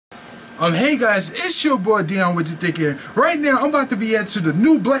Hey guys, it's your boy Dion with the Dick here. Right now, I'm about to react to the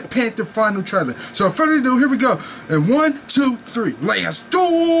new Black Panther final trailer. So without further ado, here we go. And 1, 2, 3, let's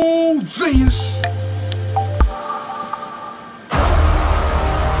do this.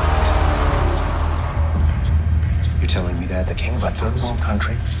 You're telling me that the king of a third world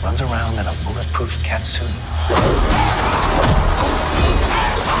country runs around in a bulletproof catsuit?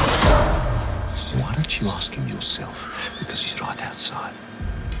 Why don't you ask him yourself? Because he's right outside.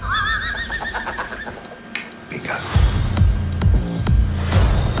 Bigger.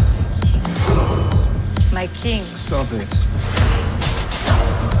 My king. Stop it.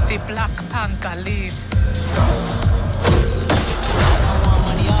 The Black Panther lives.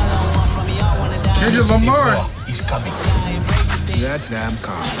 Kendrick Lamar. He's coming. That's damn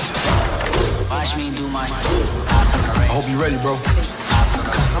calm. Watch me do my. I hope you're ready, bro.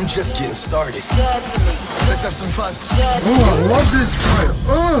 Cause I'm just getting started. Let's have some fun. Oh, I love this fight.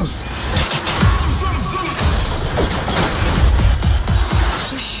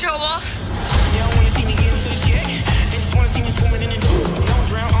 You show off. You don't wanna see me get into the shit. They just wanna see me swimming in the pool. Don't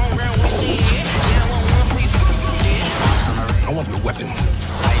drown on ground with your head. They don't want one free swim. I want your weapons.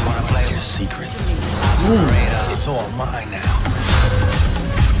 How you wanna play? Your secrets. Ooh. It's all mine now.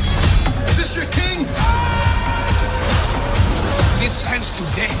 Is this your king? This hands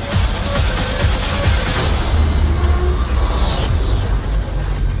today.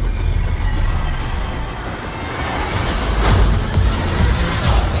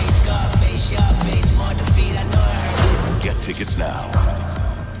 Get tickets now.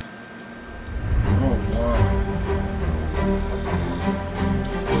 Oh wow.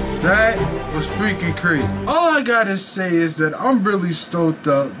 That was freaking crazy. All I gotta say is that I'm really stoked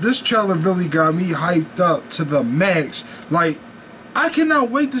up. This trailer really got me hyped up to the max. Like, I cannot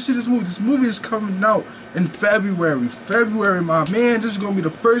wait to see this movie. This movie is coming out in February. February, my man. This is going to be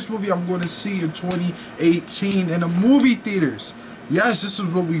the first movie I'm going to see in 2018 in the movie theaters. Yes, this is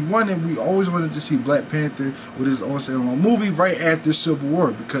what we wanted. We always wanted to see Black Panther with his own standalone movie right after Civil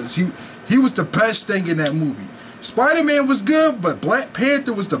War, because he was the best thing in that movie. Spider-Man was good, but Black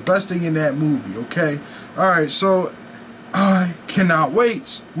Panther was the best thing in that movie, okay? Alright, so I cannot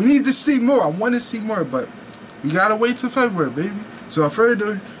wait. We need to see more. I want to see more, but we gotta wait till February, baby. So without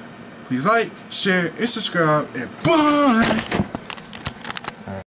further ado, please like, share, and subscribe, and bye!